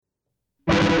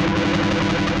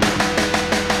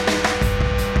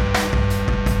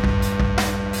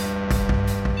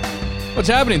What's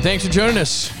happening? Thanks for joining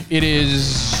us. It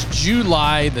is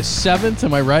July the 7th.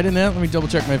 Am I right in that? Let me double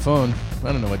check my phone.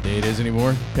 I don't know what day it is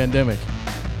anymore. Pandemic.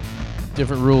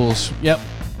 Different rules. Yep.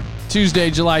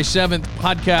 Tuesday, July 7th,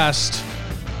 podcast.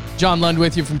 John Lund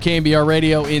with you from KNBR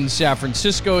Radio in San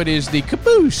Francisco. It is the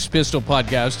Caboose Pistol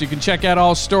Podcast. You can check out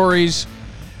all stories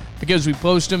because we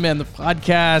post them and the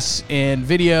podcasts and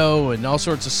video and all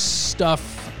sorts of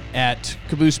stuff at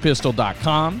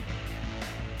caboosepistol.com.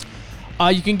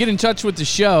 You can get in touch with the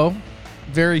show.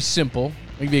 Very simple.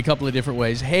 It can be a couple of different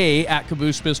ways. Hey at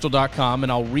caboosepistol.com,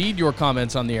 and I'll read your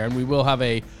comments on the air, and we will have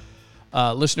a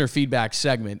listener feedback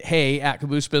segment. Hey at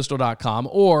caboosepistol.com,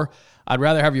 or I'd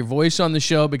rather have your voice on the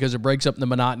show because it breaks up the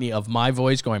monotony of my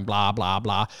voice going blah, blah,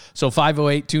 blah. So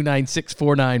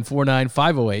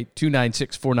 508-296-4949,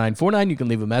 508-296-4949. You can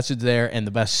leave a message there, and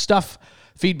the best stuff,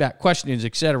 feedback, questions,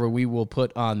 etc., we will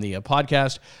put on the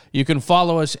podcast. You can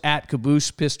follow us at Caboose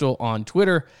Pistol on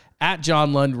Twitter, at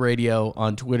John Lund Radio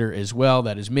on Twitter as well.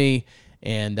 That is me.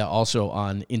 And also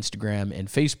on Instagram and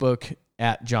Facebook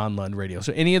at John Lund Radio.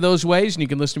 So any of those ways, and you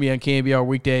can listen to me on KNBR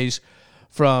weekdays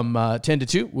from 10 to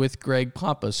 2 with Greg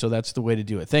Papa. So that's the way to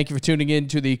do it. Thank you for tuning in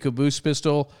to the Caboose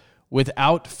Pistol.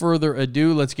 Without further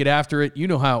ado, let's get after it. You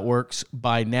know how it works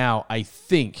by now, I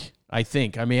think. I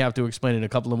may have to explain it a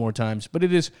couple of more times, but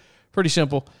it is pretty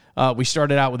simple. We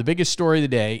started out with the biggest story of the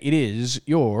day. It is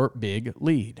your big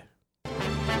lead.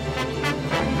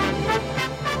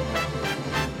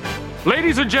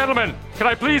 Ladies and gentlemen, can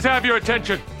I please have your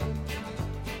attention?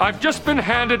 I've just been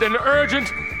handed an urgent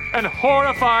and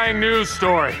horrifying news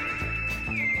story.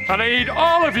 And I need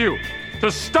all of you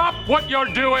to stop what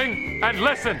you're doing and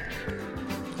listen.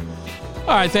 All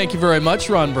right, thank you very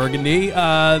much, Ron Burgundy.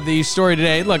 The story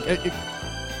today, look,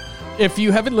 if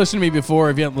you haven't listened to me before,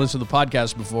 if you haven't listened to the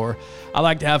podcast before, I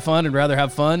like to have fun and rather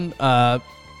have fun. I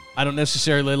don't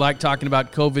necessarily like talking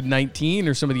about COVID-19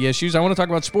 or some of the issues. I want to talk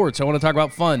about sports. I want to talk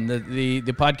about fun. The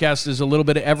podcast is a little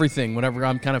bit of everything, whatever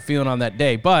I'm kind of feeling on that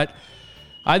day. But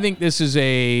I think this is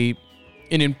an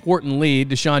important lead.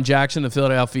 Deshaun Jackson, the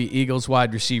Philadelphia Eagles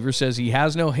wide receiver, says he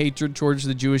has no hatred towards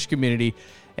the Jewish community,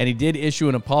 and he did issue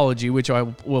an apology, which I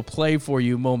will play for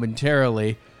you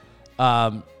momentarily.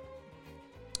 But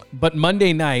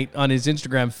Monday night on his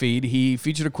Instagram feed, he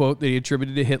featured a quote that he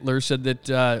attributed to Hitler, said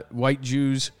that white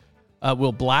Jews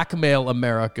will blackmail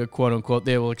America, quote unquote.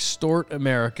 They will extort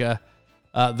America.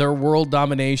 Their world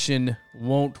domination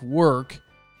won't work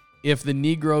if the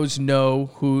Negroes know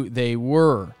who they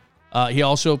were. He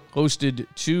also posted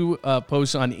two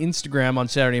posts on Instagram on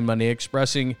Saturday and Monday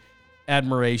expressing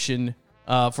admiration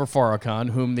for Farrakhan,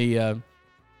 whom the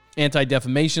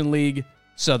Anti-Defamation League,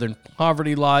 Southern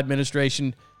Poverty Law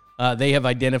Administration, they have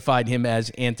identified him as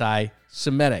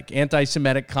anti-Semitic.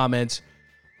 Anti-Semitic comments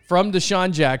from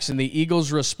Deshaun Jackson. The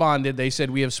Eagles responded. They said,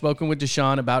 "We have spoken with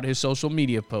Deshaun about his social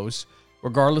media posts.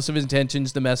 Regardless of his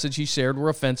intentions, the message he shared were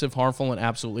offensive, harmful, and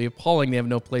absolutely appalling. They have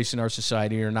no place in our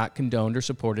society and are not condoned or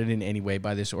supported in any way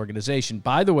by this organization."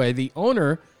 By the way, the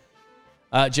owner,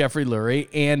 Jeffrey Lurie,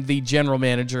 and the general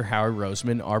manager, Howard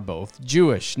Roseman, are both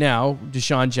Jewish. Now,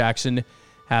 Deshaun Jackson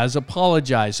has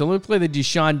apologized. So let me play the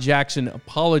Deshaun Jackson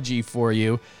apology for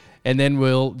you, and then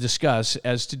we'll discuss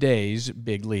as today's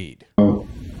big lead.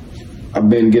 I've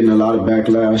been getting a lot of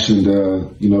backlash and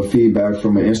feedback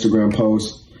from an Instagram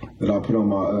post that I put on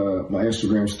my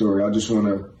Instagram story. I just want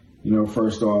to,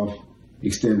 first off,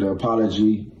 extend an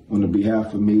apology on the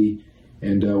behalf of me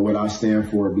and what I stand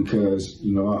for, because,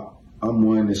 I'm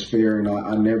one that's fair, and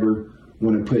I never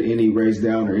want to put any race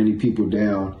down or any people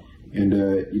down. And,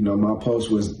 my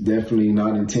post was definitely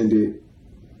not intended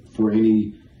for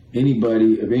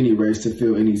anybody of any race to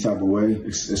feel any type of way,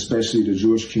 especially the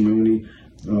Jewish community.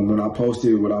 When I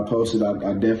posted what I posted,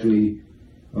 I definitely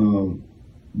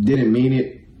didn't mean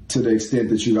it to the extent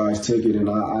that you guys took it. And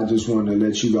I just wanted to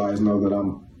let you guys know that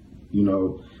I'm,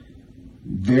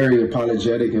 very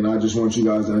apologetic. And I just want you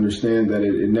guys to understand that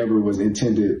it never was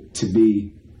intended to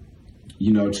be,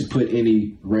 to put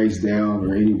any race down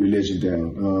or any religion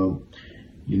down.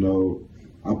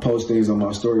 I post things on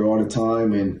my story all the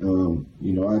time, and,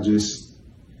 I just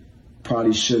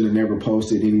probably shouldn't have never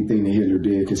posted anything that Hitler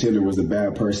did, because Hitler was a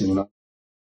bad person.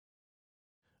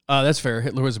 That's fair.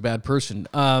 Hitler was a bad person.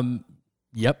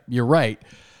 Yep, you're right.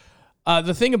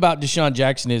 The thing about Deshaun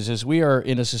Jackson is we are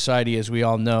in a society, as we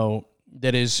all know,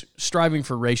 that is striving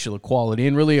for racial equality,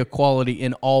 and really equality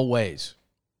in all ways.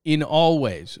 In all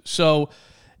ways. So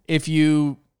if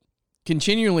you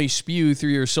continually spew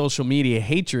through your social media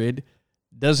hatred,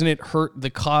 doesn't it hurt the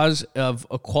cause of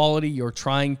equality you're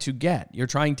trying to get? You're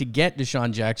trying to get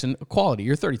Deshaun Jackson equality.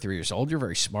 You're 33 years old. You're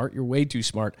very smart. You're way too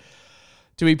smart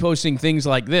to be posting things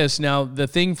like this. Now, the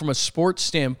thing from a sports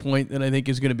standpoint that I think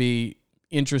is going to be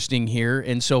interesting here,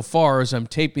 and so far as I'm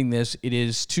taping this, it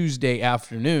is Tuesday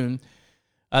afternoon.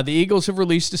 The Eagles have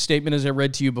released a statement, as I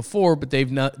read to you before, but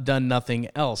they've done nothing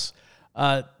else.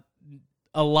 A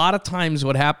lot of times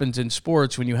what happens in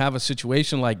sports when you have a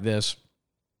situation like this,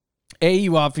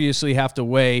 you obviously have to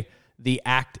weigh the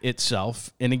act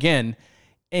itself. And again,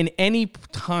 in any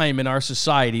time in our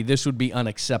society, this would be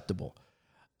unacceptable.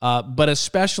 But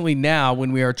especially now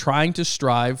when we are trying to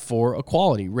strive for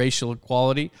equality, racial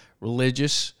equality,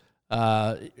 religious,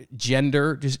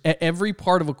 gender, just every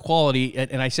part of equality.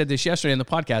 And I said this yesterday on the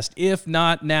podcast, if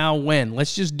not now, when?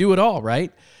 Let's just do it all,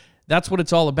 right? That's what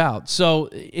it's all about. So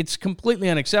it's completely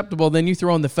unacceptable. Then you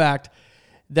throw in the fact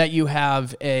that you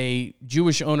have a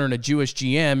Jewish owner and a Jewish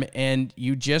GM, and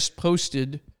you just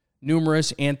posted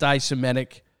numerous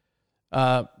anti-Semitic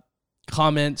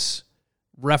comments,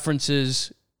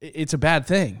 references. It's a bad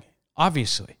thing,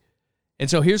 obviously. And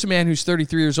so here's a man who's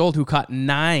 33 years old who caught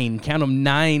 9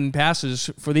 passes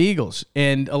for the Eagles.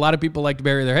 And a lot of people like to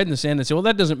bury their head in the sand and say, well,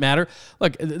 that doesn't matter.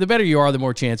 Look, the better you are, the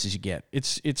more chances you get.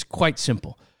 It's quite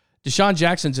simple. Deshaun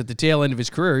Jackson's at the tail end of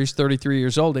his career. He's 33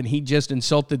 years old, and he just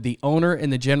insulted the owner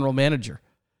and the general manager.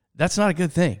 That's not a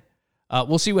good thing.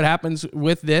 We'll see what happens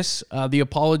with this. The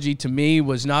apology to me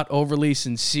was not overly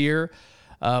sincere.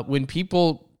 When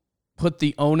people put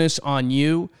the onus on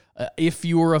you, if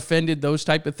you were offended, those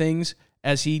type of things,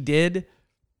 as he did,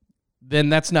 then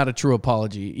that's not a true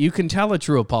apology. You can tell a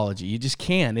true apology. You just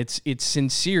can. It's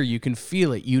sincere. You can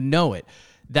feel it. You know it.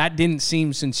 That didn't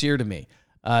seem sincere to me.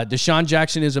 Deshaun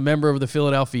Jackson is a member of the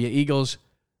Philadelphia Eagles,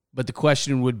 but the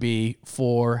question would be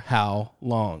for how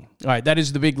long? All right, that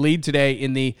is the big lead today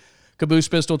in the Caboose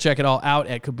Pistol. Check it all out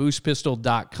at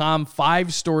caboosepistol.com.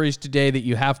 5 stories today that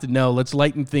you have to know. Let's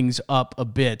lighten things up a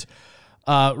bit.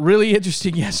 Really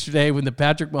interesting yesterday when the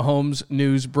Patrick Mahomes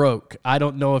news broke. I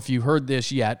don't know if you heard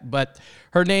this yet, but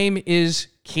her name is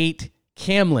Kate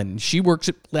Camlin. She works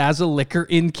at Plaza Liquor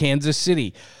in Kansas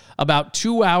City. About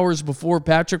 2 hours before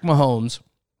Patrick Mahomes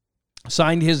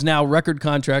signed his now record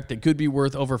contract that could be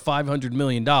worth over $500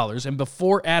 million, and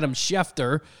before Adam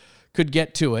Schefter could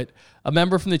get to it, a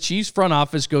member from the Chiefs front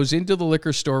office goes into the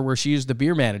liquor store where she is the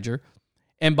beer manager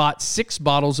and bought 6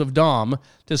 bottles of Dom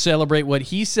to celebrate what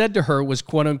he said to her was,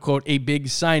 quote-unquote, a big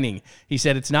signing. He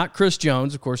said, it's not Chris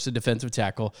Jones, of course, the defensive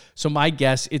tackle, so my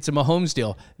guess, it's a Mahomes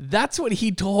deal. That's what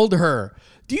he told her.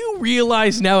 Do you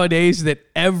realize nowadays that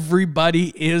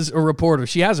everybody is a reporter?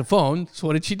 She has a phone, so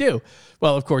what did she do?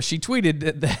 Well, of course, she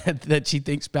tweeted that she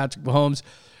thinks Patrick Mahomes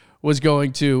was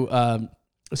going to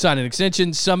sign an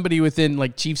extension. Somebody within,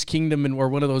 like, Chiefs Kingdom or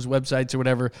one of those websites or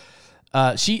whatever,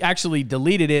 she actually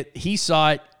deleted it. He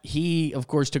saw it. He, of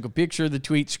course, took a picture of the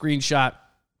tweet, screenshot,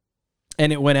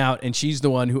 and it went out, and she's the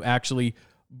one who actually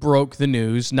broke the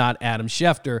news, not Adam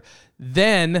Schefter.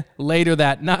 Then, later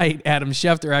that night, Adam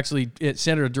Schefter actually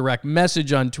sent her a direct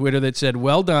message on Twitter that said,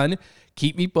 well done.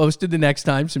 Keep me posted the next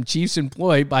time some Chiefs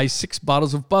employee buys 6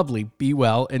 bottles of bubbly. Be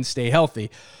well and stay healthy.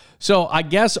 So I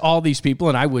guess all these people,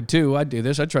 and I would too, I'd do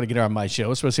this. I'd try to get her on my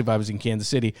show, especially if I was in Kansas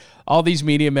City. All these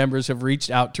media members have reached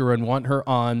out to her and want her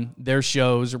on their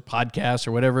shows or podcasts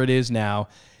or whatever it is now.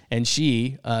 And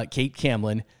she, Kate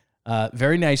Camlin,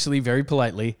 very nicely, very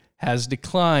politely, has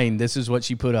declined. This is what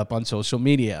she put up on social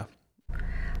media.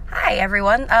 Hi,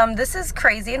 everyone. This is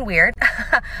crazy and weird.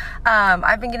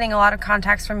 I've been getting a lot of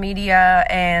contacts from media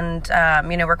and,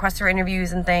 requests for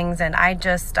interviews and things. And I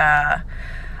just, I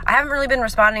haven't really been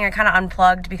responding. I kind of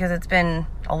unplugged because it's been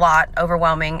a lot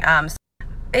overwhelming.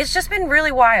 It's just been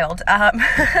really wild.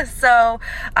 So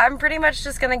I'm pretty much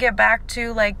just going to get back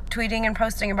to like tweeting and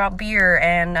posting about beer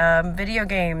and video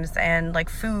games and like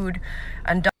food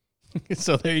and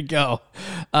So there you go.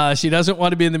 She doesn't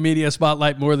want to be in the media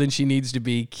spotlight more than she needs to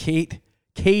be. Katie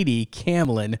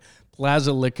Camlin,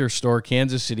 Plaza Liquor Store,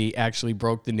 Kansas City, actually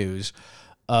broke the news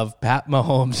of Pat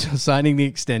Mahomes signing the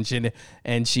extension,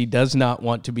 and she does not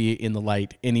want to be in the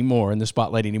light anymore, in the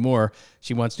spotlight anymore.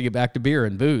 She wants to get back to beer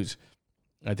and booze.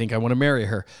 I think I want to marry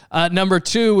her. Number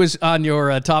 2 is on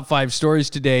your top 5 stories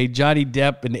today. Johnny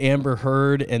Depp and Amber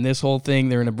Heard and this whole thing.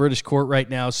 They're in a British court right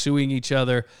now suing each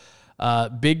other.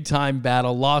 Big-time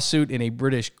battle, lawsuit in a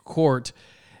British court.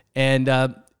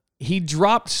 And he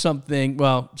dropped something.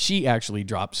 Well, she actually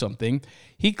dropped something.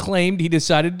 He claimed he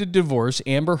decided to divorce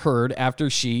Amber Heard after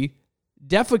she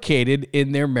defecated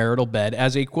in their marital bed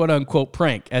as a quote-unquote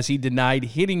prank, as he denied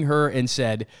hitting her and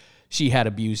said she had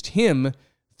abused him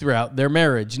throughout their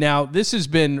marriage. Now, this has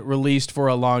been released for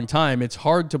a long time. It's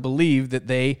hard to believe that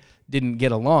they didn't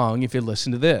get along if you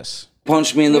listen to this.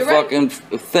 Punched me in the fucking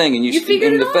thing, and you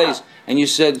in the face, and you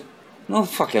said, No,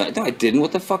 I didn't.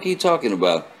 What the fuck are you talking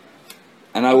about?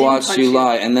 And I watched you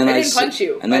lie, and then I didn't punch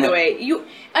you. By the way,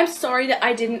 I'm sorry that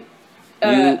I didn't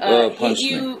hit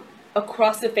you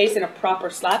across the face in a proper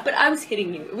slap, but I was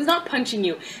hitting you. It was not punching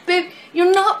you, babe.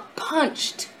 You're not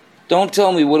punched. Don't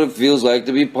tell me what it feels like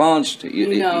to be punched. You've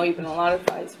been a lot of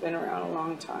fights, been around a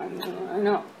long time. I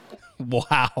know.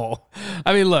 Wow.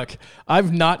 I mean, look,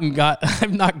 I've not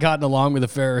gotten along with a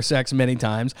fairer sex many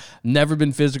times. Never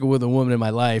been physical with a woman in my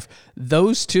life.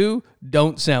 Those two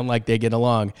don't sound like they get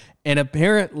along. And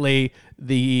apparently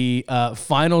the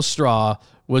final straw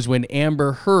was when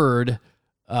Amber Heard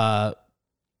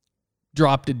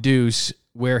dropped a deuce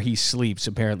where he sleeps.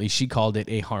 Apparently she called it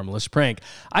a harmless prank.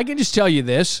 I can just tell you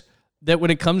this, that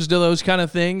when it comes to those kind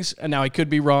of things, and now I could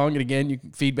be wrong, and again, you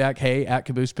can feedback, at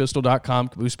caboosepistol.com,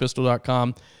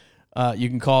 caboosepistol.com. You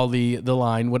can call the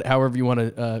line, however you want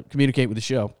to communicate with the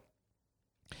show.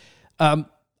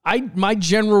 My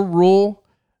general rule,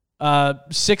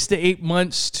 6 to 8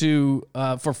 months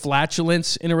for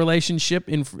flatulence in a relationship.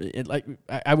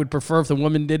 I would prefer if the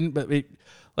woman didn't, but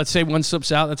let's say one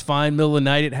slips out, that's fine. Middle of the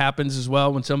night, it happens as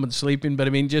well when someone's sleeping. But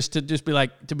I mean,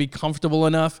 to be comfortable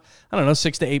enough, I don't know,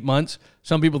 6 to 8 months.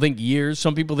 Some people think years.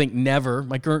 Some people think never.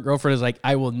 My current girlfriend is like,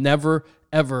 I will never,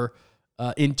 ever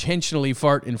intentionally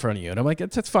fart in front of you. And I'm like,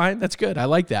 that's fine. That's good. I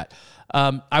like that.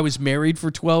 I was married for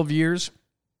 12 years.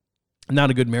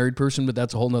 Not a good married person, but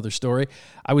that's a whole nother story.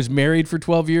 I was married for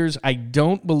 12 years. I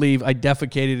don't believe I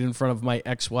defecated in front of my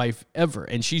ex-wife ever,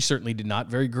 and she certainly did not.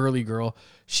 Very girly girl.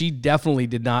 She definitely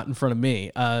did not in front of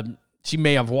me. She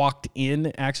may have walked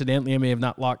in accidentally. I may have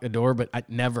not locked the door, but I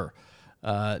never.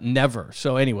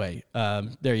 So anyway,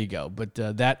 there you go. But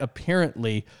that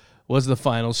apparently was the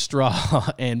final straw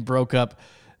and broke up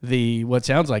what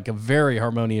sounds like a very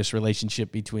harmonious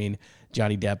relationship between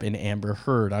Johnny Depp and Amber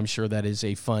Heard. I'm sure that is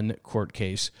a fun court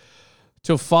case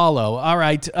to follow. All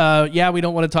right. We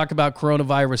don't want to talk about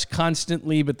coronavirus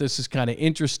constantly, but this is kind of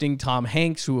interesting. Tom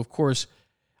Hanks, who, of course,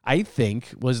 I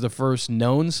think was the first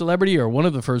known celebrity or one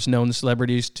of the first known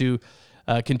celebrities to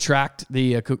contract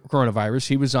the coronavirus.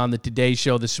 He was on the Today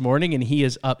Show this morning, and he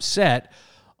is upset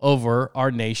over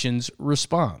our nation's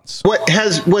response. What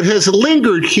has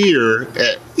lingered here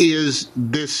is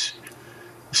this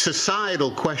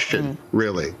societal question,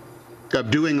 really,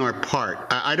 of doing our part.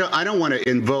 I don't want to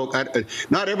invoke.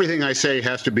 Not everything I say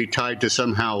has to be tied to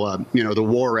somehow, the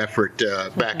war effort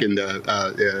back in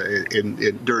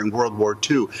during World War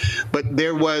II, but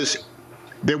there was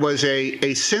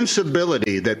a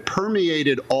sensibility that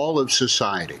permeated all of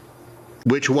society,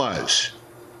 which was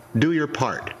do your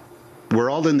part. We're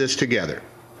all in this together,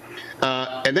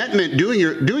 and that meant doing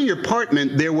your part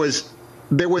meant there was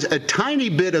a tiny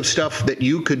bit of stuff that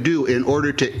you could do in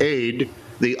order to aid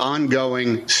the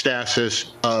ongoing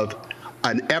stasis of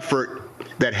an effort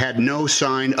that had no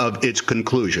sign of its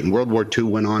conclusion. World War II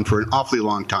went on for an awfully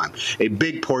long time, a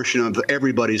big portion of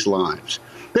everybody's lives.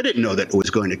 They didn't know that it was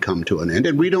going to come to an end,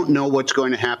 and we don't know what's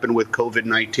going to happen with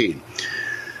COVID-19.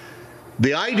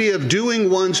 The idea of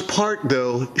doing one's part,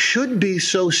 though, should be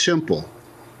so simple.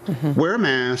 Mm-hmm. Wear a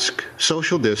mask,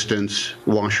 social distance,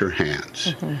 wash your hands.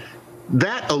 Mm-hmm.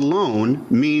 That alone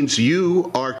means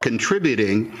you are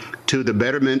contributing to the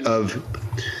betterment of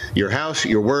your house,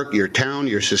 your work, your town,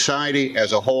 your society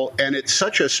as a whole. And it's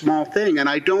such a small thing. And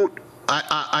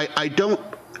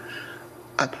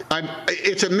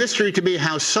it's a mystery to me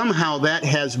how somehow that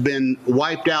has been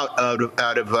wiped out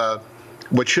of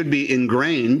what should be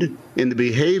ingrained in the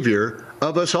behavior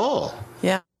of us all.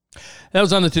 Yeah. That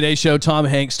was on the Today Show. Tom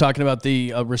Hanks talking about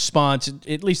the response,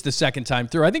 at least the second time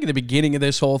through. I think at the beginning of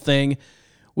this whole thing,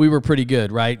 we were pretty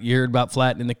good, right? You heard about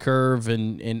flattening the curve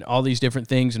and all these different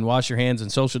things and wash your hands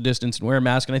and social distance and wear a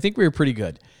mask, and I think we were pretty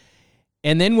good.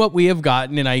 And then what we have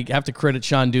gotten, and I have to credit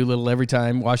Sean Doolittle every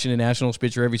time, Washington Nationals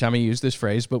pitcher, every time I use this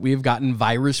phrase, but we have gotten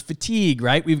virus fatigue,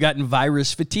 right? We've gotten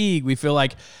virus fatigue. We feel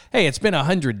like, hey, it's been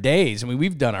 100 days. I mean,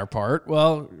 we've done our part.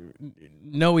 Well,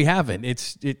 no, we haven't.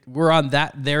 We're on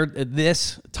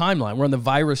this timeline. We're on the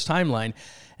virus timeline.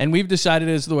 And we've decided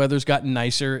as the weather's gotten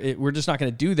nicer, we're just not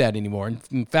going to do that anymore.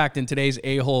 In fact, in today's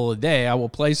A-hole of the day, I will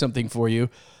play something for you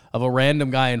of a random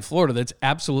guy in Florida that's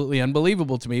absolutely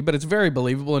unbelievable to me, but it's very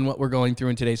believable in what we're going through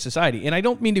in today's society. And I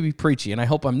don't mean to be preachy, and I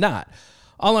hope I'm not.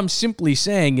 All I'm simply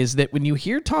saying is that when you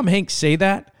hear Tom Hanks say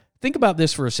that, think about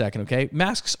this for a second, okay?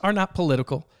 Masks are not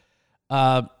political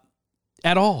at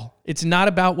all. It's not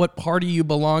about what party you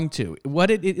belong to. What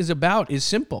it is about is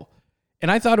simple. And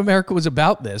I thought America was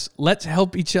about this. Let's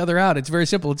help each other out. It's very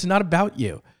simple. It's not about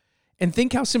you. And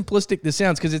think how simplistic this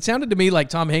sounds, because it sounded to me like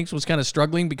Tom Hanks was kind of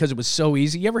struggling because it was so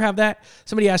easy. You ever have that?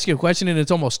 Somebody asks you a question and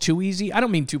it's almost too easy. I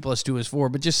don't mean 2 + 2 is 4,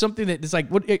 but just something that is like,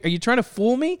 what are you trying to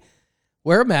fool me?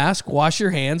 Wear a mask, wash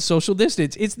your hands, social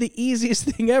distance. It's the easiest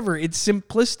thing ever. It's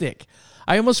simplistic.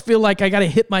 I almost feel like I got to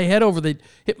hit myself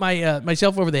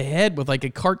over the head with like a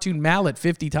cartoon mallet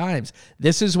 50 times.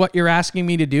 This is what you're asking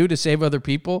me to do to save other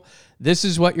people. This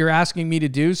is what you're asking me to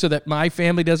do so that my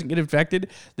family doesn't get infected.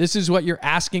 This is what you're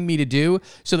asking me to do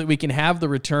so that we can have the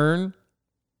return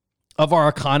of our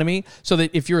economy, so that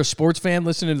if you're a sports fan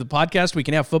listening to the podcast, we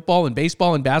can have football and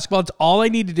baseball and basketball. It's all I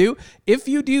need to do. If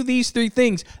you do these 3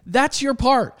 things, that's your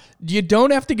part. You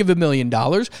don't have to give $1 million.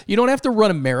 You don't have to run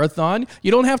a marathon.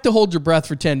 You don't have to hold your breath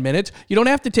for 10 minutes. You don't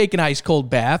have to take an ice cold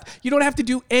bath. You don't have to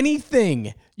do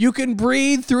anything. You can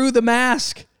breathe through the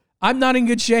mask. I'm not in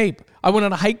good shape. I went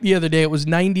on a hike the other day. It was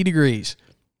 90 degrees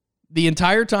the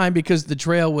entire time because the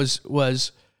trail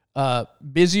was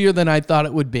busier than I thought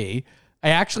it would be. I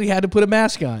actually had to put a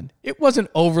mask on. It wasn't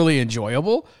overly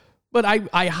enjoyable, but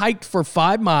I hiked for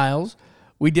 5 miles.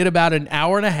 We did about an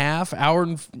hour and a half,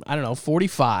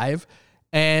 45,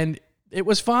 and it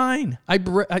was fine.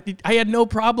 I had no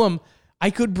problem. I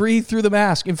could breathe through the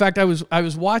mask. In fact, I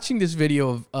was watching this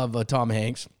video of Tom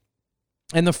Hanks,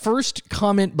 and the first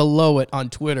comment below it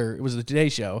on Twitter, it was the Today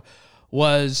Show,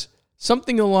 was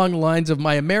something along the lines of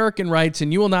 "My American rights,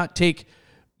 and you will not take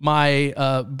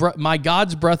my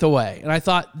God's breath away." And I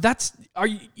thought, are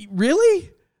you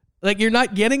really? Like, you're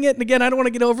not getting it? And again, I don't want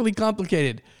to get overly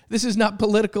complicated. This is not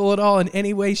political at all in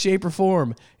any way, shape, or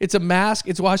form. It's a mask.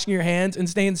 It's washing your hands and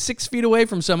staying 6 feet away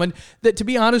from someone that, to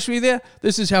be honest with you,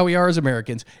 this is how we are as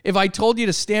Americans. If I told you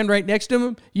to stand right next to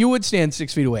him, you would stand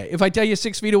 6 feet away. If I tell you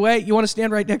 6 feet away, you want to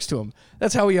stand right next to him.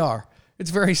 That's how we are. It's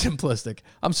very simplistic.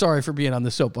 I'm sorry for being on the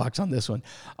soapbox on this one.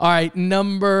 All right,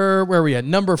 where are we at?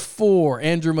 Number 4,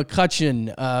 Andrew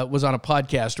McCutchen was on a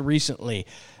podcast recently.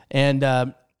 And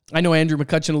I know Andrew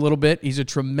McCutchen a little bit. He's a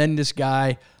tremendous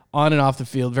guy on and off the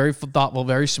field, very thoughtful,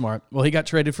 very smart. Well, he got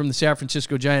traded from the San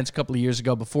Francisco Giants a couple of years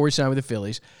ago before he signed with the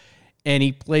Phillies, and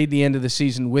he played the end of the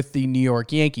season with the New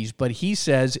York Yankees. But he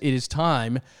says it is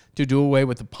time to do away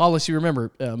with the policy.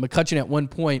 Remember, McCutchen at one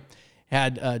point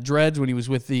had dreads when he was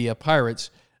with the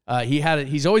Pirates.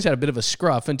 He's always had a bit of a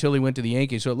scruff until he went to the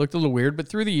Yankees, so it looked a little weird. But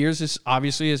through the years, this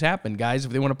obviously has happened. Guys,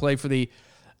 if they want to play for the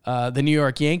New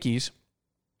York Yankees,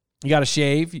 you got to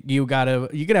shave. You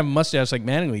can have a mustache like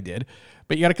Mattingly did,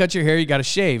 but you got to cut your hair. You got to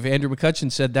shave. Andrew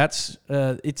McCutchen said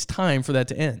it's time for that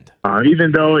to end.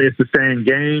 Even though it's the same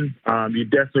game, you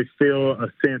definitely feel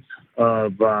a sense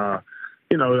of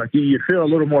like you feel a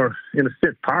little more, in a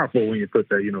sense, powerful when you put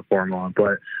that uniform on.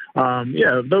 But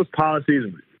those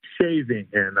policies, shaving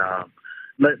and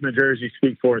letting the jersey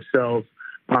speak for itself.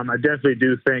 I definitely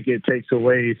do think it takes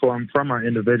away from our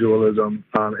individualism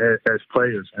as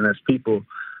players and as people.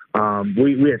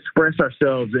 We express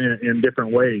ourselves in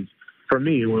different ways. For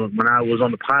me, when I was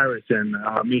on the Pirates and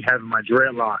me having my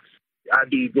dreadlocks, I'd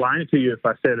be lying to you if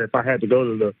I said if I had to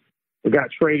go to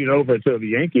got traded over to the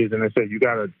Yankees and they said you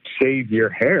got to shave your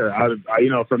hair.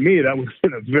 For me, that was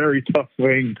a very tough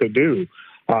thing to do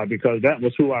because that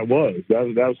was who I was. That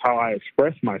was how I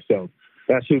expressed myself.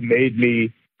 That's who made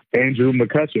me Andrew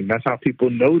McCutchen. That's how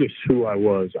people noticed who I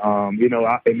was.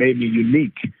 It made me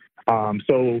unique.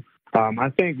 I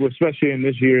think, especially in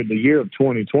this year, the year of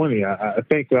 2020, I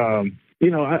think, I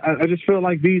just feel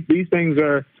like these things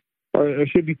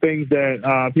should be things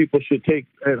that people should take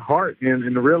at heart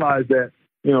and realize that,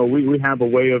 we have a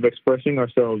way of expressing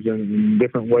ourselves in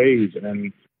different ways.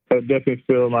 And I definitely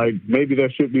feel like maybe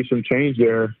there should be some change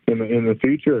there in the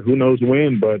future. Who knows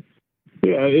when? But,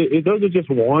 yeah, those are just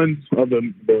one of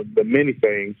the many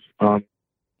things.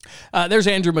 There's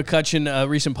Andrew McCutchen, a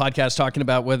recent podcast talking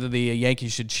about whether the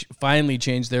Yankees should finally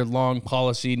change their long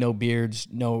policy, no beards,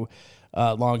 no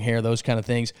long hair, those kind of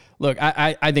things. Look,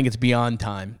 I think it's beyond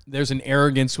time. There's an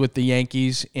arrogance with the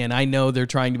Yankees, and I know they're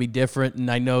trying to be different,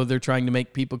 and I know they're trying to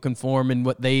make people conform. And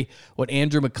what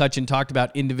Andrew McCutchen talked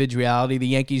about, individuality, the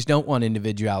Yankees don't want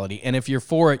individuality. And if you're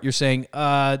for it, you're saying,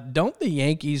 don't the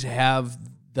Yankees have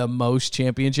the most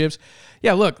championships?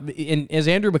 Yeah, look, as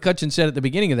Andrew McCutchen said at the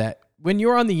beginning of that, when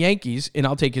you're on the Yankees, and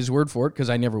I'll take his word for it because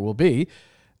I never will be,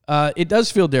 it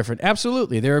does feel different.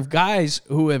 Absolutely. There are guys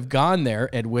who have gone there,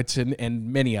 Ed Whitson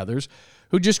and many others,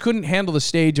 who just couldn't handle the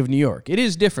stage of New York. It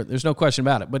is different. There's no question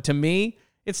about it. But to me,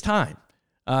 it's time.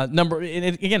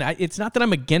 It's not that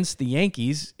I'm against the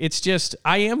Yankees. It's just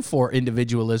I am for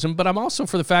individualism, but I'm also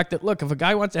for the fact that, look, if a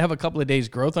guy wants to have a couple of days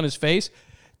growth on his face,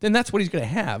 then that's what he's going to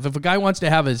have. If a guy wants to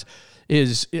have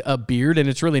a beard and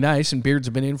it's really nice and beards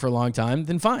have been in for a long time,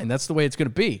 then fine. That's the way it's going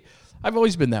to be. I've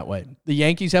always been that way. The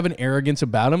Yankees have an arrogance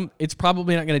about them. It's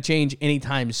probably not going to change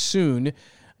anytime soon,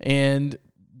 and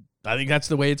I think that's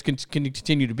the way it's going to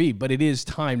continue to be. But it is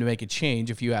time to make a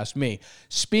change, if you ask me.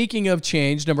 Speaking of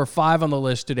change, number 5 on the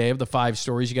list today of the 5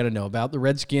 stories you got to know about, the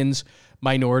Redskins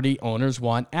minority owners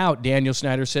want out. Daniel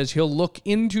Snyder says he'll look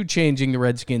into changing the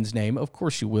Redskins name. Of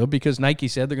course you will, because Nike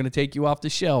said they're going to take you off the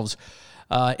shelves.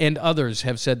 And others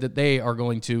have said that they are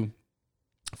going to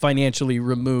financially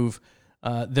remove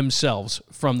themselves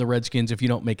from the Redskins if you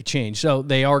don't make a change. So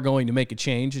they are going to make a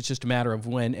change. It's just a matter of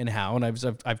when and how. And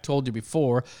I've told you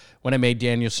before, when I made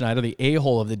Daniel Snyder the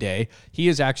a-hole of the day, he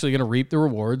is actually going to reap the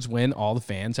rewards when all the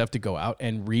fans have to go out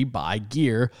and re-buy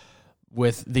gear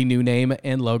with the new name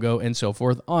and logo and so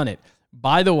forth on it.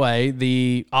 By the way,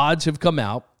 the odds have come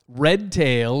out. Red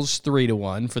Tails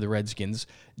 3-1 for the Redskins.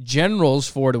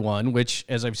 Generals 4-1, which,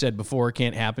 as I've said before,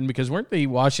 can't happen because weren't the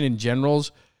Washington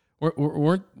Generals...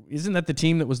 Isn't that the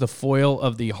team that was the foil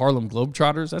of the Harlem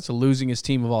Globetrotters? That's the losingest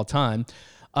team of all time.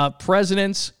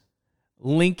 Presidents,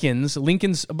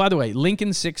 Lincolns, by the way, Lincoln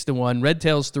 6-1, Red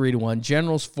Tails 3-1,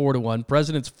 Generals 4-1,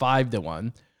 Presidents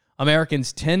 5-1,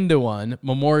 Americans 10-1,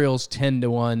 Memorials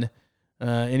 10-1.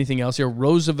 Anything else here?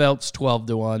 Roosevelt's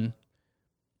 12-1,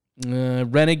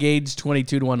 Renegades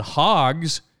 22-1,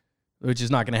 Hogs, which is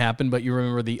not going to happen, but you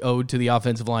remember the ode to the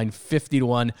offensive line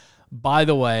 50-1. By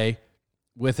the way,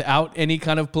 without any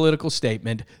kind of political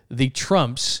statement, the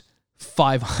Trumps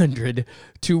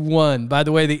 500-1. By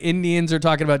the way, the Indians are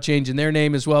talking about changing their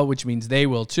name as well, which means they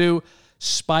will too.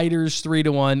 Spiders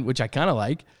 3-1, which I kind of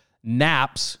like.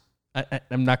 Naps,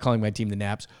 I'm not calling my team the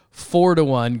Naps,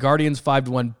 4-1. Guardians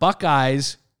 5-1.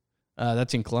 Buckeyes,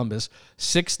 that's in Columbus,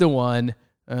 6-1.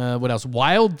 What else?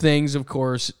 Wild Things, of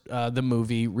course, the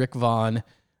movie, Rick Vaughn.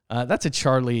 That's a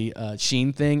Charlie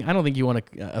Sheen thing. I don't think you want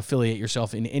to affiliate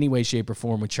yourself in any way, shape, or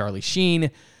form with Charlie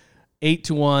Sheen.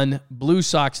 8-1. Blue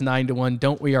Sox 9-1.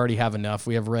 Don't we already have enough?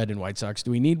 We have red and White Sox.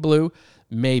 Do we need blue?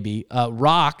 Maybe.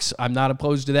 Rocks, I'm not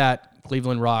opposed to that.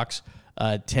 Cleveland Rocks,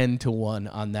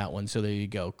 10-1 on that one. So there you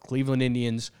go. Cleveland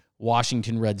Indians,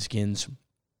 Washington Redskins.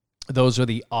 Those are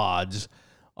the odds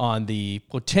on the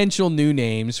potential new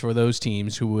names for those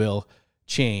teams who will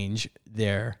change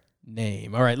their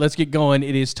name. All right, let's get going.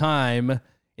 It is time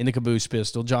in the Caboose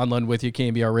Pistol. John Lund with you,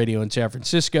 KMBR Radio in San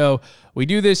Francisco. We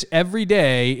do this every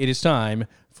day. It is time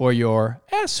for your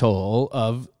asshole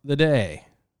of the day.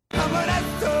 I'm an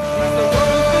asshole.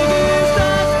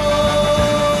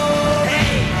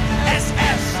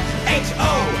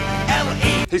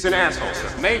 A-S-S-H-O-L-E. He's an asshole,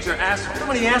 sir. Major asshole. How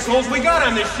many assholes we got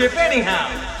on this ship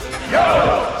anyhow?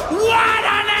 Yo! What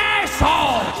an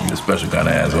asshole! You're a special kind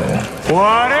of asshole.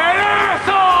 What an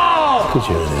asshole! Because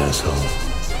you're an asshole.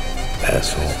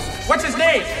 Asshole. What's his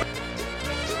name?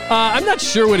 I'm not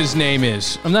sure what his name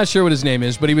is.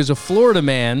 But he was a Florida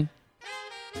man,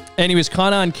 and he was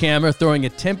caught on camera throwing a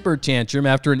temper tantrum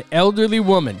after an elderly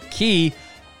woman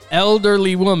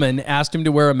asked him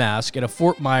to wear a mask at a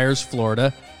Fort Myers,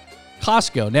 Florida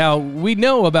Costco. Now, we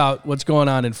know about what's going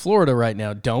on in Florida right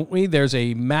now, don't we? There's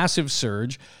a massive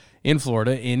surge in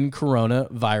Florida in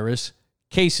coronavirus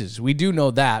cases. We do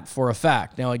know that for a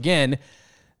fact. Now, again,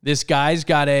 this guy's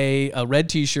got a red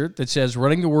T-shirt that says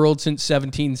running the world since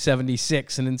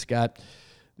 1776, and it's got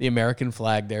the American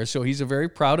flag there. So he's a very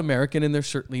proud American, and there's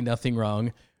certainly nothing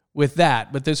wrong with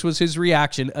that. But this was his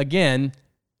reaction. Again,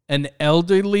 an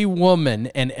elderly woman,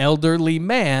 an elderly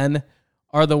man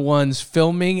are the ones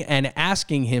filming and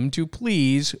asking him to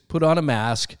please put on a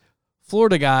mask.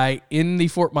 Florida guy in the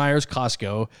Fort Myers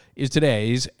Costco is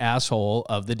today's asshole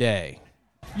of the day.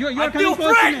 You're coming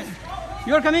close to me.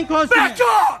 You're coming close to me. Back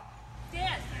off!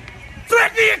 Dad.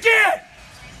 Threaten me again!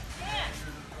 Dad.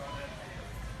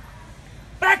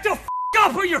 Back the f***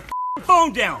 up or your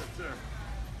phone down!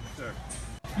 Sir.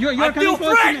 You're coming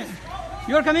close to me.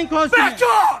 You're coming close to me. Back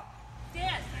off!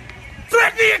 Dad.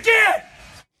 Threaten me again!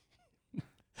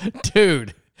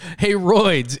 Dude, hey,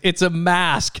 Roids, it's a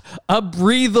mask, a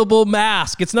breathable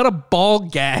mask. It's not a ball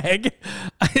gag.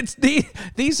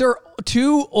 These are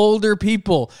two older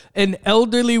people. An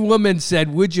elderly woman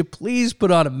said, would you please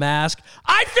put on a mask?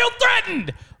 I feel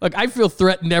threatened. Look, I feel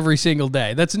threatened every single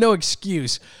day. That's no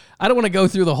excuse. I don't want to go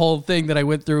through the whole thing that I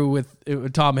went through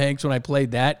with Tom Hanks when I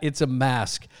played that. It's a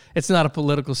mask. It's not a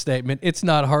political statement. It's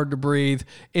not hard to breathe.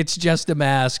 It's just a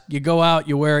mask. You go out,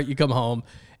 you wear it, you come home.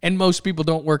 And most people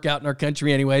don't work out in our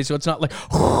country anyway, so it's not like,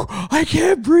 oh, I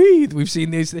can't breathe. We've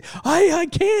seen these things. I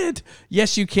can't.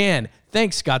 Yes, you can.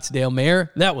 Thanks, Scottsdale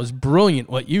Mayor. That was brilliant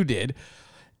what you did.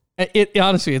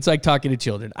 Honestly, it's like talking to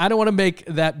children. I don't want to make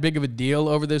that big of a deal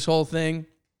over this whole thing.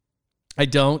 I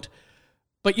don't.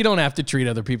 But you don't have to treat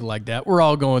other people like that. We're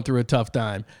all going through a tough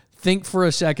time. think for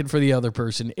a second for the other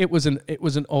person. It was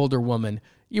an older woman.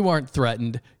 You aren't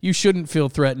threatened. You shouldn't feel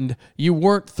threatened. You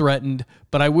weren't threatened,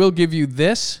 but I will give you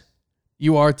this.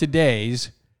 You are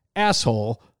today's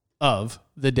asshole of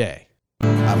the day.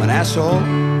 I'm an asshole,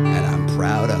 and I'm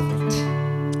proud of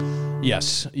it.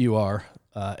 Yes, you are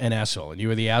an asshole, and you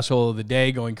are the asshole of the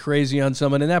day, going crazy on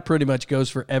someone, and that pretty much goes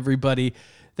for everybody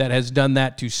that has done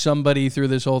that to somebody through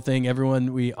this whole thing.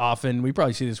 Everyone, we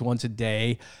probably see this once a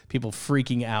day, people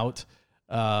freaking out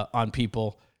on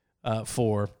people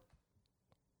for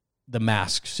the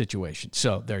mask situation.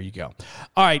 So there you go.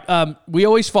 All right, we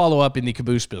always follow up in the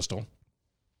Caboose Pistol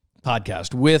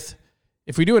podcast with,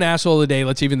 if we do an asshole of the day,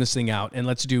 let's even this thing out, and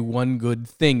let's do one good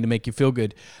thing to make you feel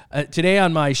good. Today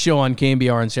on my show on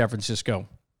KMBR in San Francisco,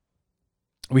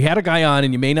 we had a guy on,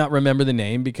 and you may not remember the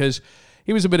name because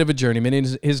he was a bit of a journeyman,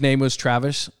 and his name was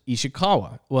Travis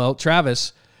Ishikawa. Well,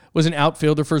 Travis was an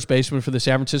outfielder, first baseman for the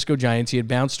San Francisco Giants. He had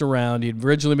bounced around. He had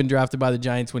originally been drafted by the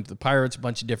Giants, went to the Pirates, a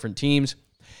bunch of different teams,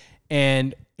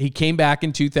 and he came back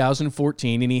in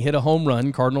 2014, and he hit a home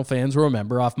run, Cardinal fans will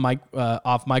remember, off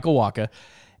Michael Wacha,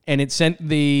 and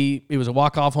it was a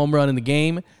walk-off home run in the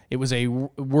game. It was a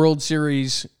World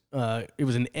Series, it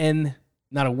was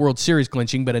not a World Series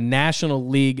clinching, but a National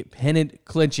League pennant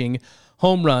clinching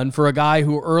home run for a guy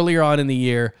who earlier on in the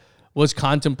year was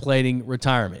contemplating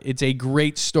retirement. It's a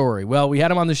great story. Well, we had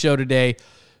him on the show today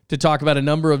to talk about a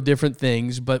number of different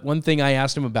things, but one thing I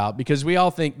asked him about, because we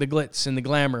all think the glitz and the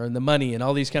glamour and the money and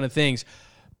all these kind of things,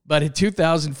 but in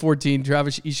 2014,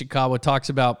 Travis Ishikawa talks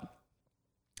about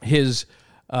his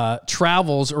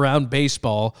travels around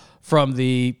baseball, from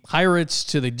the Pirates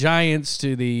to the Giants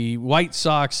to the White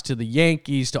Sox to the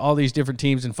Yankees to all these different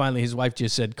teams, and finally his wife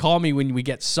just said, call me when we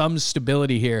get some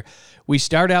stability here. We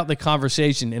start out the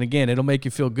conversation, and again, it'll make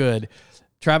you feel good.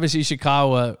 Travis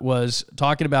Ishikawa was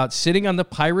talking about sitting on the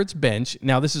Pirates bench.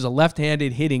 Now, this is a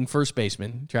left-handed hitting first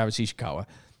baseman, Travis Ishikawa,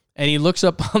 and he looks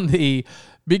up on the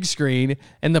big screen,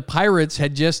 and the Pirates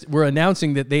were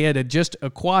announcing that they had just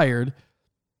acquired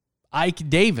Ike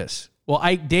Davis. Well,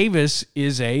 Ike Davis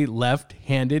is a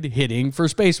left-handed hitting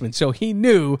first baseman, so he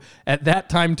knew at that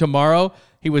time tomorrow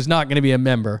he was not going to be a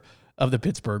member of the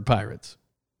Pittsburgh Pirates.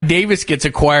 Davis gets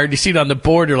acquired. You see it on the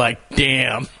board, you're like,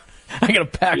 damn, I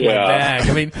got to pack my bag.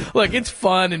 I mean, look, it's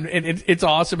fun and it's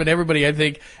awesome, and everybody, I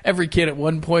think, every kid at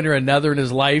one point or another in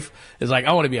his life is like,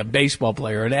 I want to be a baseball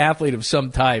player, an athlete of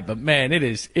some type, but man, it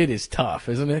is tough,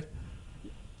 isn't it?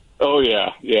 Oh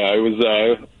yeah. It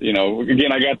was,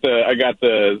 again, I got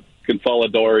the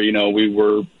Consolador.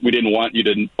 We didn't want you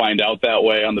to find out that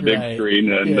way on the big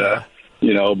screen, and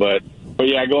but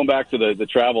yeah, going back to the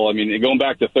travel. I mean, going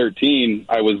back to 2013,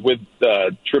 I was with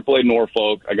AAA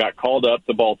Norfolk. I got called up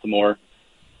to Baltimore.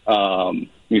 I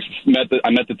met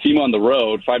the team on the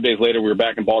road. 5 days later, we were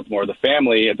back in Baltimore. The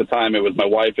family at the time, it was my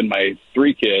wife and my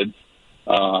 3 kids.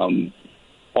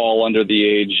 All under the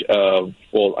age of,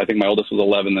 well, I think my oldest was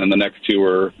 11, and the next 2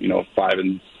 were, 5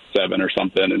 and 7 or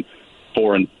something, and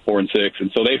 4 and 6.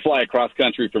 And so they fly across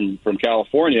country from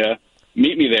California,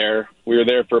 meet me there. We were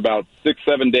there for about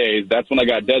 6-7 days. That's when I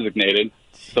got designated.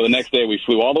 So the next day we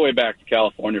flew all the way back to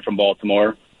California from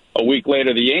Baltimore. A week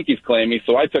later, the Yankees claimed me,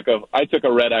 so I took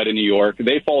a red eye to New York.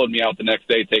 They followed me out the next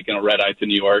day, taking a red eye to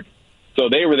New York. So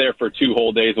they were there for 2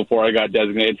 whole days before I got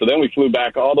designated. So then we flew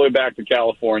back all the way back to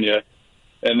California.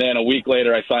 And then a week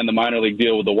later, I signed the minor league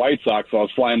deal with the White Sox, so I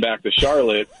was flying back to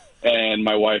Charlotte, and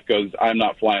my wife goes, I'm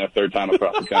not flying a third time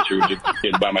across the country with your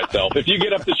kids by myself. If you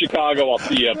get up to Chicago, I'll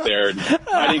see you up there. And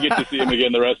I didn't get to see him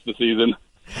again the rest of the season.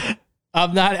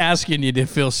 I'm not asking you to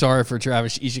feel sorry for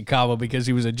Travis Ishikawa because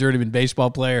he was a journeyman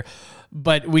baseball player,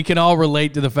 but we can all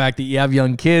relate to the fact that you have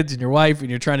young kids and your wife,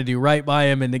 and you're trying to do right by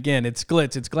him. And again, it's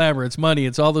glitz, it's glamour, it's money,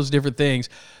 it's all those different things.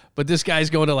 But this guy's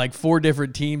going to like 4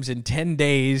 different teams in 10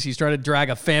 days. He's trying to drag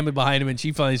a family behind him, and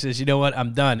she finally says, you know what,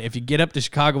 I'm done. If you get up to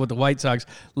Chicago with the White Sox,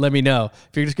 let me know.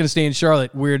 If you're just going to stay in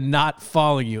Charlotte, we're not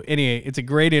following you. Anyway, it's a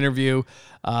great interview,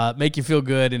 make you feel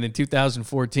good. And in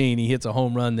 2014, he hits a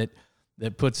home run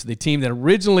that puts the team that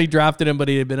originally drafted him, but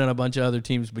he had been on a bunch of other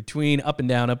teams between up and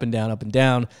down, up and down, up and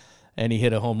down. And he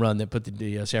hit a home run that put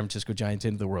the San Francisco Giants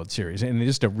into the World Series. And he's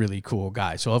just a really cool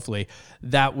guy. So hopefully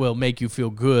that will make you feel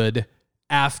good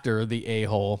after the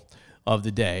a-hole of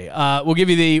the day. We'll give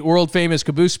you the world-famous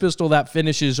Caboose Pistol. That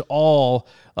finishes all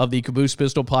of the Caboose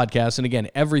Pistol podcast. And again,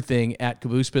 everything at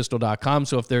caboosepistol.com.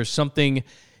 So if there's something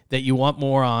that you want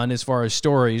more on as far as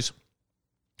stories,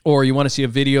 or you want to see a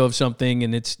video of something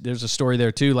and there's a story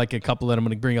there too, like a couple that I'm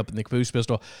going to bring up in the Caboose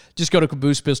Pistol, just go to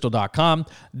caboosepistol.com.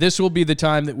 This will be the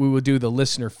time that we will do the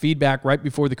listener feedback right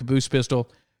before the Caboose Pistol.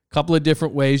 Couple of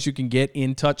different ways you can get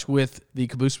in touch with the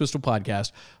Caboose Pistol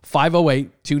Podcast.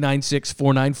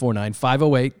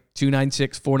 508-296-4949.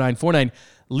 508-296-4949.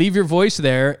 Leave your voice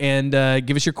there and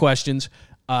give us your questions.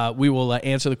 We will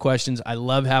answer the questions. I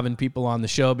love having people on the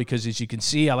show because, as you can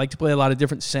see, I like to play a lot of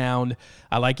different sound.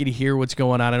 I like you to hear what's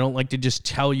going on. I don't like to just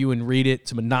tell you and read it.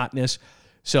 It's monotonous.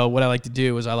 So what I like to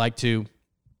do is I like to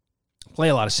play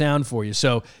a lot of sound for you.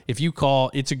 So if you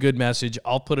call, it's a good message.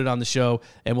 I'll put it on the show,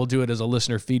 and we'll do it as a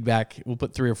listener feedback. We'll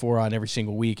put 3 or 4 on every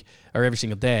single week or every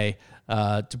single day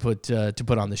to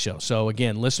put on the show. So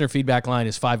again, listener feedback line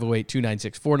is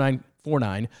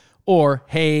 508-296-4949 or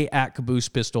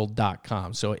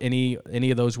hey@caboosepistol.com. So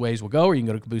any of those ways will go, or you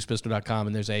can go to caboosepistol.com,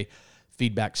 and there's a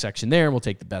feedback section there, and we'll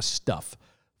take the best stuff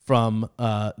from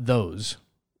those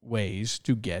ways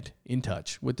to get in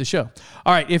touch with the show.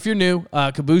 All right, if you're new,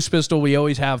 Caboose Pistol, we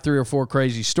always have 3 or 4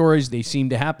 crazy stories. They seem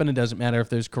to happen. It doesn't matter if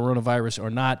there's coronavirus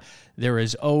or not. There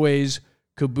is always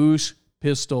Caboose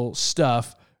Pistol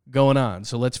stuff going on.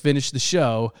 So let's finish the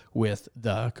show with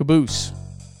the Caboose.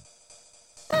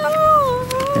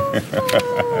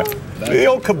 The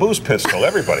old Caboose pistol.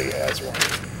 Everybody has one.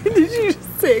 Did you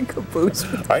say Caboose?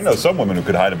 I know some women who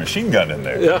could hide a machine gun in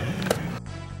there. Yeah.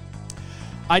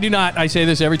 I say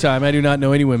this every time, I do not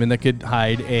know any women that could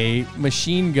hide a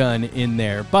machine gun in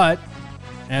there. But,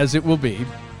 as it will be,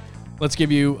 let's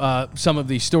give you some of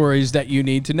the stories that you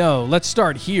need to know. Let's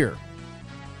start here.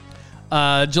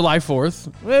 July 4th.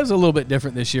 It was a little bit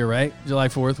different this year, right? July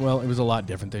 4th, well, it was a lot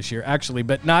different this year, actually,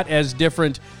 but not as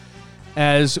different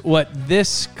as what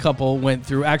this couple went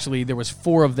through. Actually, there was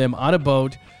 4 of them on a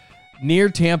boat near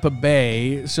Tampa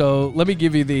Bay. So let me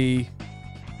give you the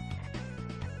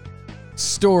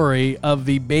story of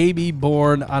the baby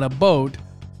born on a boat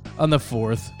on the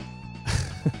 4th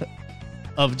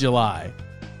of July.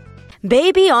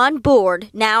 Baby on board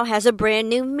now has a brand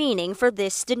new meaning for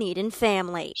this Dunedin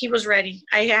family. He was ready.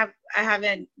 I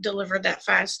haven't delivered that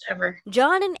fast ever.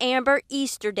 John and Amber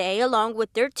Easterday, along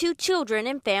with their 2 children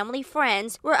and family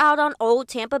friends, were out on Old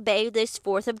Tampa Bay this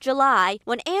 4th of July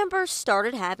when Amber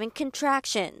started having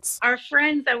contractions. Our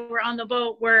friends that were on the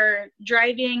boat were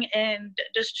driving and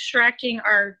distracting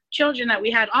our children that we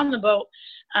had on the boat.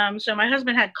 So my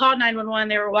husband had called 911.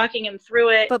 They were walking him through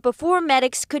it. But before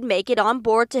medics could make it on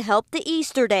board to help the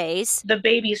Easterdays, the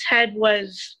baby's head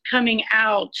was coming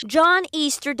out. John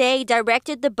Easterday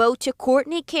directed the boat to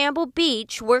Courtney Campbell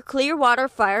Beach, where Clearwater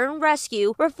Fire and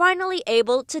Rescue were finally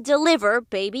able to deliver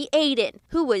baby Aiden,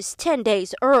 who was 10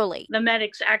 days early. The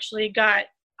medics actually got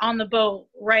on the boat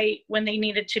right when they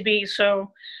needed to be.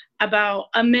 So about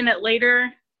a minute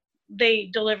later, they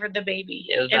delivered the baby.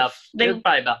 It was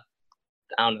probably about,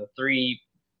 I don't know,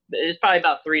 it's probably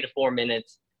about 3 to 4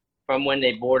 minutes from when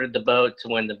they boarded the boat to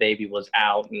when the baby was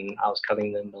out and I was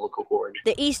cutting the umbilical cord.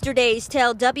 The Easterdays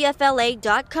tell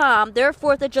WFLA.com their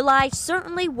 4th of July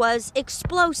certainly was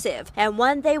explosive and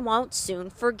one they won't soon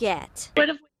forget.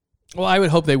 Well, I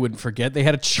would hope they wouldn't forget. They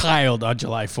had a child on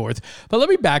July 4th. But let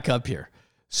me back up here.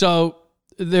 So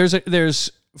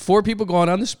there's 4 people going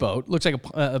on this boat. Looks like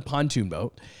a pontoon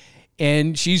boat.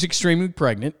 And she's extremely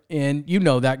pregnant, and you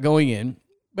know that going in.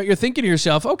 But you're thinking to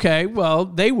yourself, okay, well,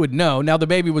 they would know. Now, the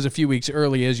baby was a few weeks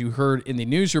early, as you heard in the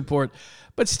news report.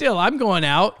 But still, I'm going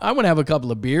out. I want to have a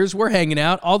couple of beers. We're hanging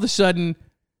out. All of a sudden,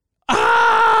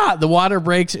 the water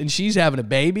breaks, and she's having a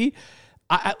baby.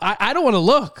 I don't want to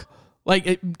look.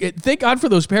 Thank God for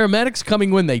those paramedics coming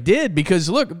when they did, because,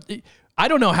 look, I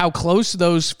don't know how close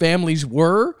those families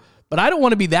were, but I don't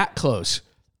want to be that close.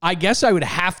 I guess I would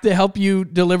have to help you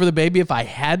deliver the baby if I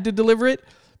had to deliver it,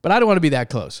 but I don't want to be that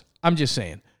close. I'm just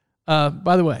saying.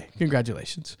 By the way,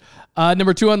 congratulations.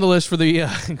 Number 2 on the list for the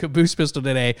Caboose Pistol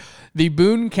today, the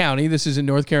Boone County, this is in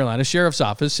North Carolina, Sheriff's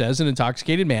Office says an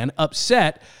intoxicated man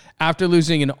upset after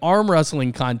losing an arm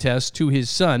wrestling contest to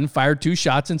his son fired 2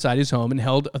 shots inside his home and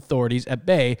held authorities at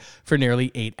bay for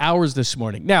nearly 8 hours this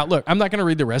morning. Now, look, I'm not going to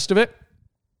read the rest of it,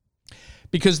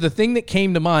 because the thing that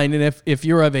came to mind, and if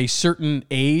you're of a certain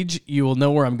age, you will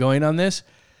know where I'm going on this,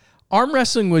 arm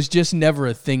wrestling was just never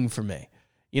a thing for me.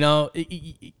 You know,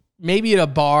 maybe at a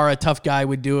bar, a tough guy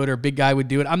would do it or a big guy would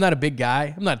do it. I'm not a big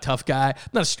guy. I'm not a tough guy.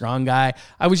 I'm not a strong guy.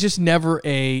 I was just never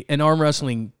an arm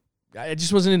wrestling. I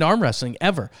just wasn't in arm wrestling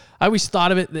ever. I always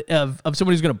thought of it of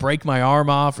somebody who's going to break my arm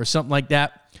off or something like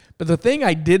that. But the thing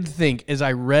I did think as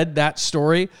I read that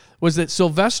story was that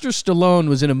Sylvester Stallone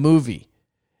was in a movie.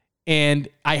 And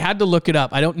I had to look it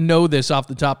up. I don't know this off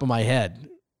the top of my head.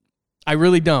 I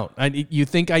really don't. You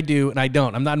think I do, and I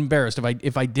don't. I'm not embarrassed.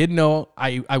 If I did know,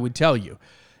 I would tell you.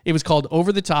 It was called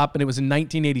Over the Top, and it was in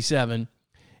 1987.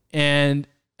 And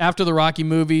after the Rocky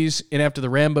movies and after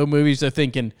the Rambo movies, they're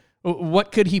thinking,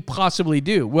 What could he possibly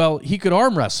do? Well, he could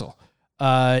arm wrestle.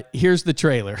 Here's the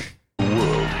trailer. The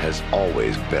world has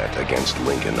always bet against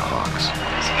Lincoln Hawks.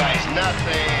 This guy's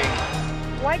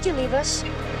nothing. Why'd you leave us?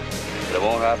 It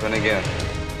won't happen again.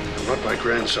 I want my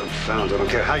grandson found. I don't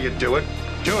care how you do it.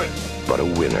 Do it. But a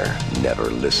winner never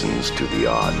listens to the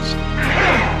odds.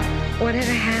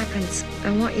 Whatever happens, I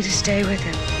want you to stay with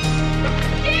him.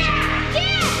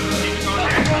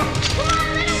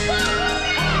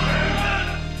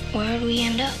 Where'd we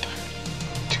end up?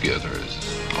 Together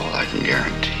is all I can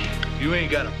guarantee. You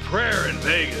ain't got a prayer in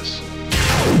Vegas.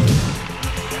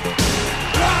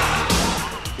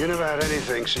 You never had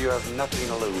anything, so you have nothing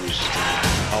to lose.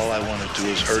 All I want to do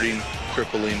is hurt him,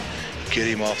 cripple him, get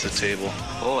him off the table.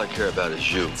 All I care about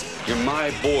is you. You're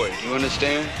my boy, you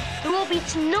understand? The world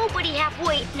beats nobody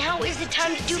halfway. Now is the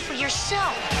time to do for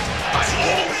yourself. I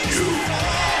want you.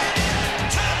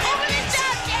 Over the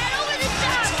top, Dad! Over the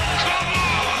top!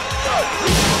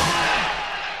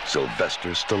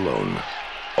 Sylvester Stallone,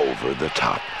 over the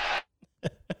top.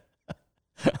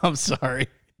 I'm sorry.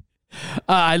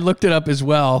 I looked it up as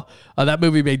well. That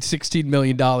movie made $16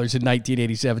 million in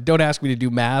 1987. Don't ask me to do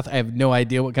math. I have no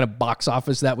idea what kind of box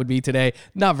office that would be today.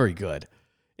 Not very good.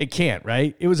 It can't,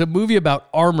 right? It was a movie about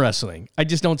arm wrestling. I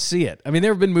just don't see it. I mean,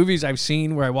 there have been movies I've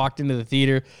seen where I walked into the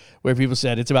theater where people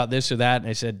said it's about this or that, and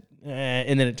I said,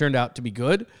 and then it turned out to be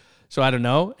good. So I don't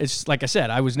know. It's like I said,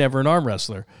 I was never an arm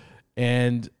wrestler.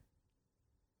 And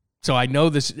so I know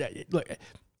this. Look,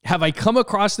 have I come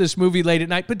across this movie late at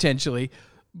night? Potentially.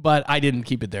 But I didn't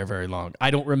keep it there very long. I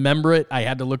don't remember it. I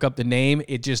had to look up the name.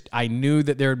 I knew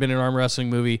that there had been an arm wrestling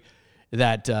movie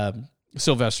that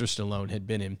Sylvester Stallone had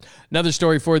been in. Another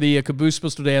story for the Caboose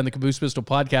Pistol Day on the Caboose Pistol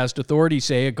podcast. Authorities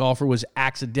say a golfer was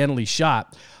accidentally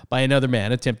shot by another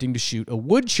man attempting to shoot a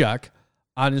woodchuck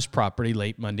on his property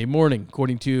late Monday morning.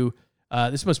 According to,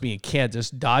 this must be in Kansas,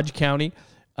 Dodge County.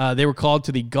 They were called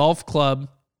to the golf club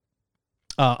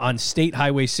on State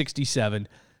Highway 67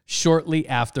 shortly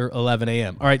after 11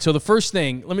 a.m. All right, so the first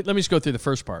thing, let me just go through the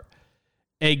first part.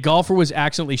 A golfer was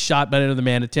accidentally shot by another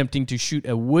man attempting to shoot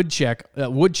a woodchuck.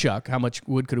 How much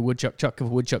wood could a woodchuck chuck if a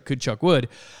woodchuck could chuck wood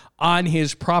on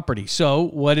his property? So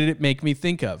what did it make me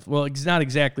think of? Well, it's not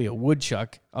exactly a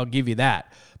woodchuck, I'll give you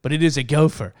that, but it is a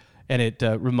gopher, and it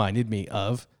reminded me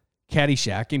of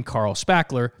Caddyshack and Carl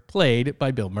Spackler, played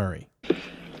by Bill Murray.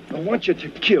 I want you to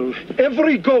kill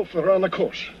every golfer on the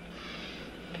course.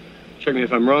 Check me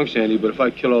if I'm wrong, Sandy, but if I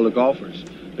kill all the golfers,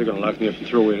 they're going to lock me up and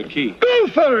throw away the key.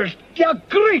 Golfers! You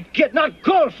great kid, not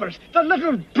golfers! The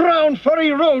little brown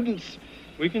furry rodents!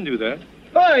 We can do that.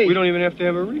 Aye! We don't even have to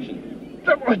have a reason.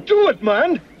 Do it,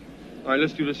 man! All right,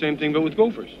 let's do the same thing, but with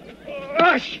gophers.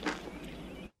 Ash!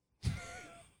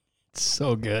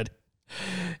 So good.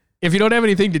 If you don't have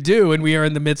anything to do, and we are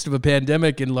in the midst of a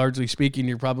pandemic, and largely speaking,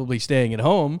 you're probably staying at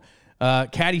home,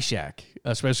 Caddyshack,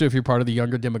 especially if you're part of the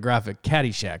younger demographic,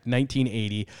 Caddyshack,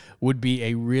 1980, would be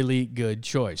a really good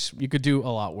choice. You could do a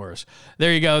lot worse.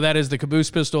 There you go. That is the Caboose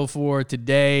Pistol for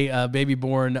today. Baby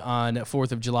born on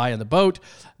 4th of July on the boat.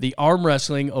 The arm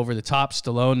wrestling over the top,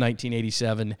 Stallone,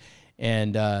 1987,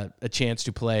 and a chance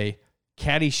to play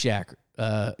Caddyshack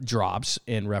drops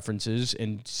and references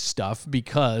and stuff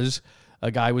because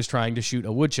a guy was trying to shoot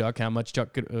a woodchuck. How much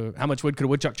wood could a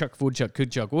woodchuck chuck if a woodchuck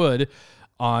could chuck wood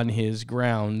on his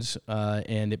grounds,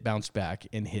 and it bounced back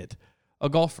and hit a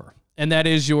golfer. And that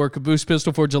is your Caboose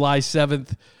Pistol for July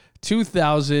 7th,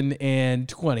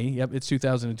 2020. Yep, it's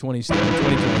 2020 still,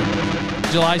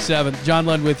 2020. July 7th, John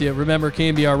Lund with you. Remember,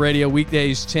 KNBR Radio,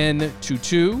 weekdays 10 to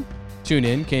 2. Tune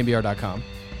in, KNBR.com.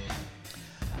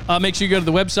 Make sure you go to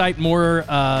the website. More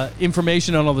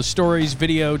information on all the stories,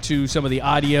 video to some of the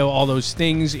audio, all those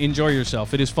things. Enjoy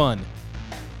yourself. It is fun.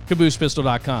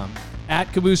 CaboosePistol.com.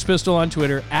 At Caboose Pistol on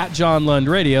Twitter, at John Lund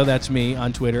Radio, that's me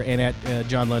on Twitter, and at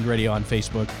John Lund Radio on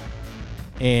Facebook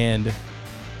and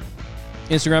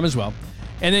Instagram as well.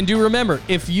 And then do remember,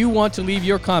 if you want to leave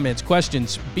your comments,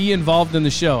 questions, be involved in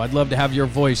the show. I'd love to have your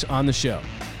voice on the show.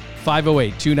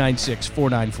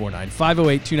 508-296-4949.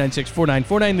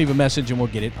 508-296-4949. Leave a message and we'll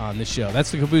get it on the show.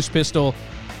 That's the Caboose Pistol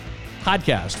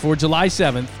podcast for July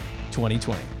 7th,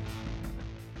 2020.